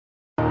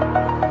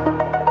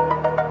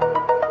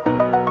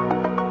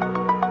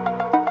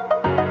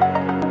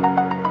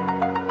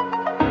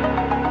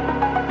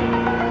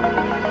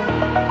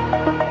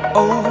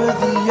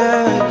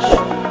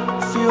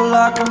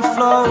like I'm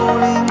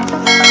floating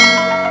through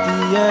the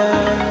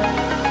air.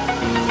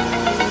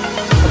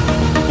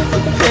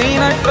 The pain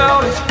I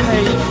felt is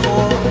paid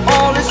for,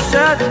 all is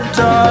said and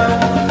done.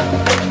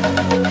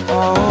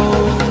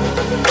 Oh,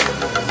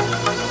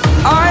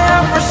 I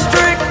am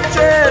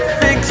restricted,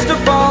 fixed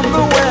upon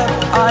the web.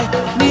 I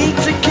need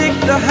to kick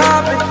the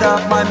habit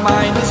that my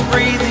mind is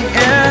breathing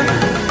in.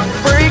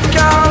 Break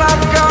out,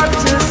 I've got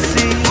to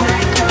see.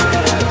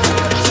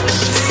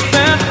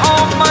 Spent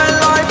all my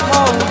life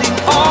holding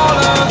all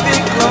of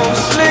it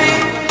closely.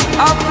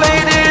 I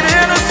played it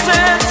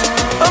innocent,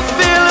 a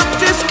feel of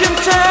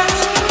discontent.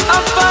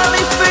 I'm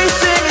finally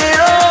facing it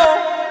all,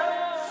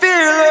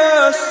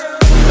 fearless.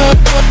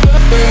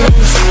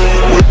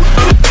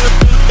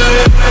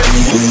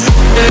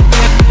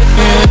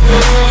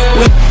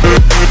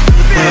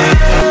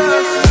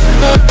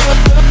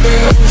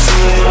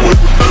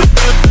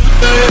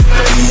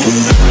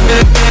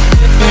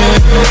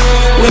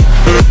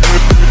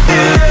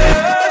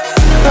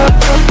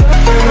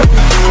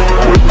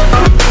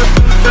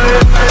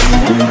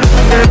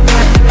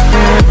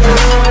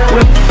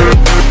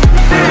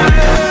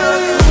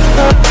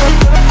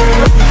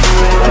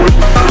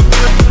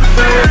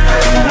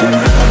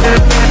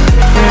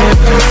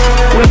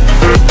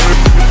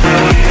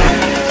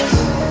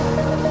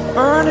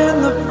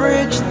 Burning the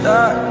bridge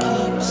that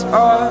keeps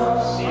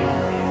us.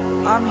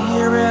 I'm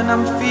here and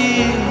I'm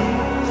feeling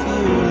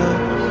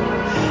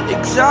fearless.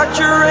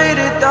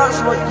 Exaggerated,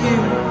 that's what you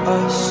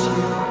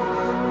assume.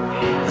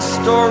 The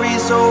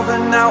story's over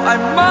now, I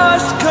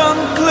must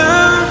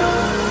conclude.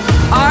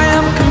 I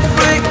am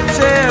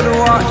conflicted,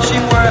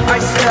 watching where I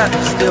step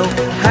still,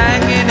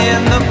 hanging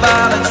in the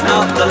balance.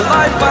 Not the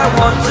life I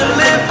want to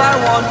live, I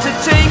want to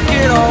take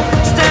it all.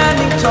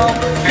 Standing tall,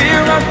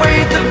 fear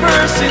outweighed the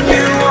person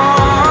you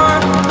are.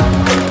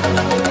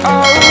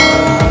 Oh,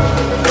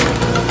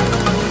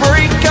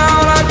 break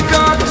out, I've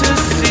got to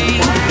see.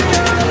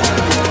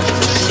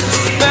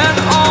 Spent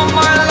all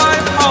my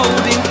life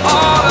holding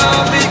all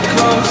of it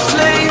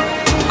closely.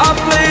 I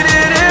played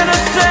it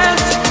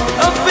innocent,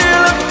 a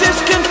feel of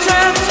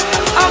discontent.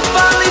 I'm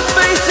finally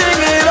facing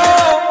it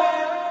all,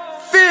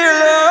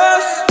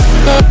 fearless.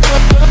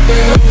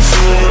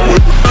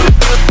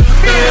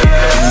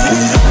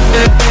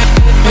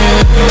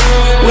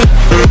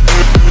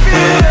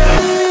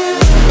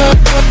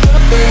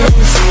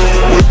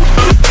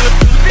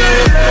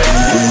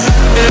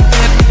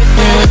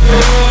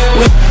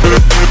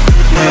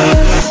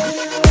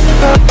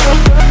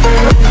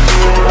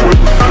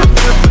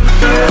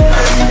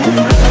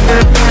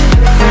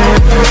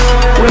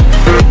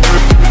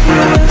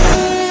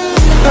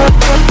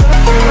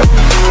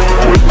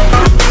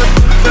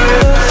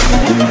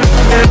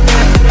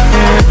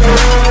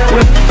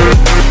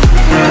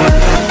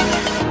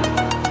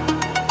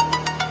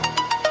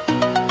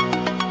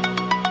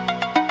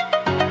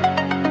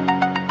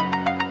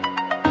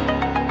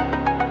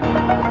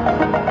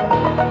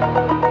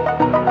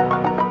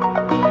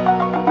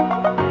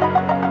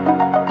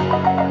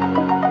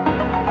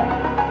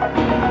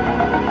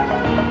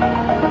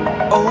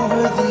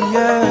 Over the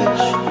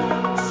edge,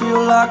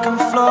 feel like I'm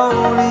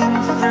floating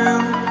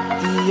through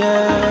the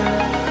air.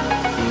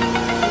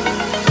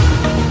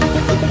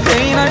 The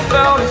pain I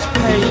felt is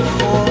paid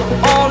for,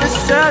 all is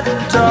said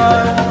and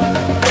done.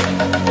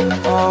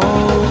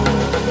 Oh,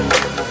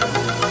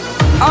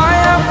 I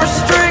am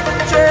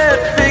restricted,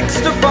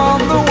 fixed upon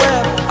the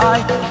web. I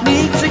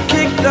need to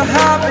kick the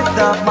habit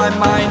that my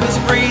mind is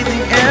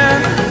breathing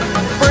in.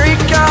 Break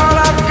out,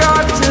 I've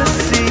got to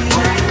see.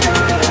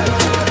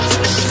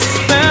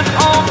 Spent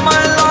all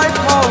my life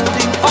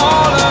holding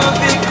all of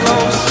it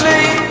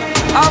closely.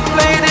 I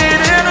played it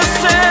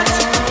innocent,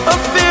 a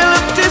feel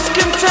of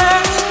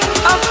discontent.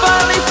 I'm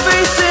finally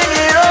facing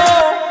it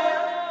all,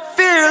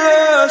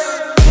 fearless.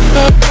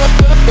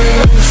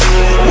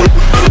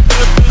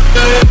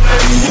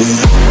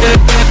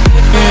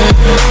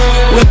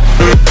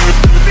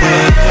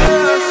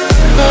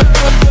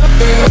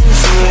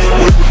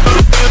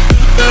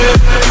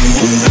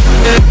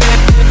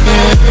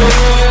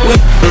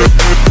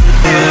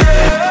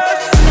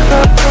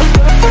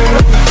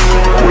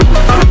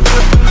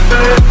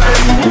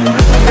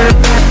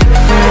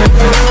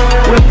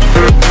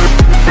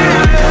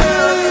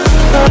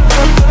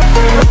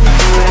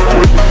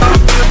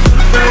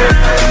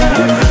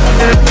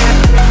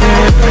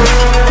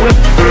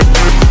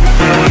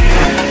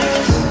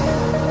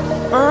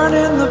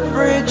 Burning the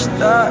bridge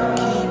that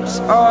keeps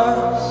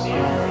us.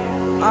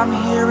 I'm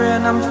here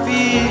and I'm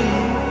feeling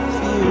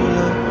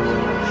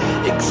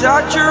fearless.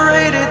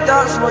 Exaggerated,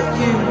 that's what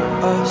you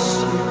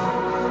assume.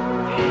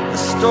 The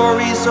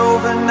story's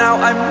over now,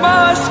 I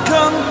must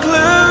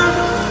conclude.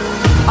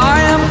 I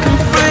am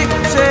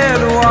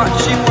conflicted,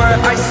 watching where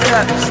I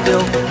step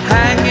still,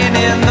 hanging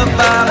in the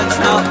balance.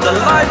 Not the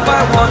life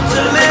I want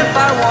to live,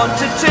 I want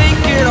to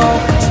take it all.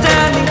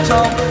 Standing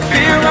tall,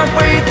 fear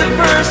outweighed the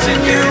person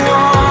you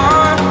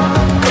are.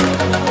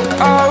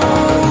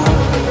 Oh,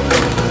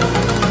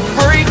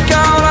 break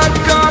out, I've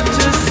got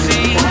to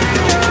see.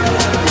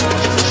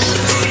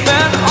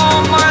 Spent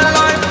all my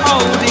life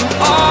holding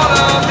all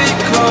of it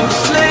close.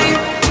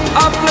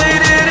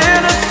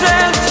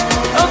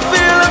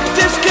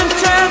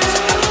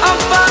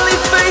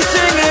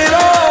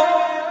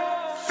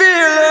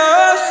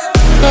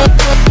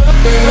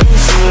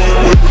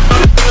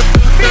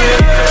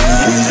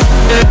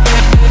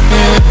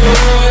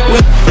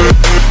 with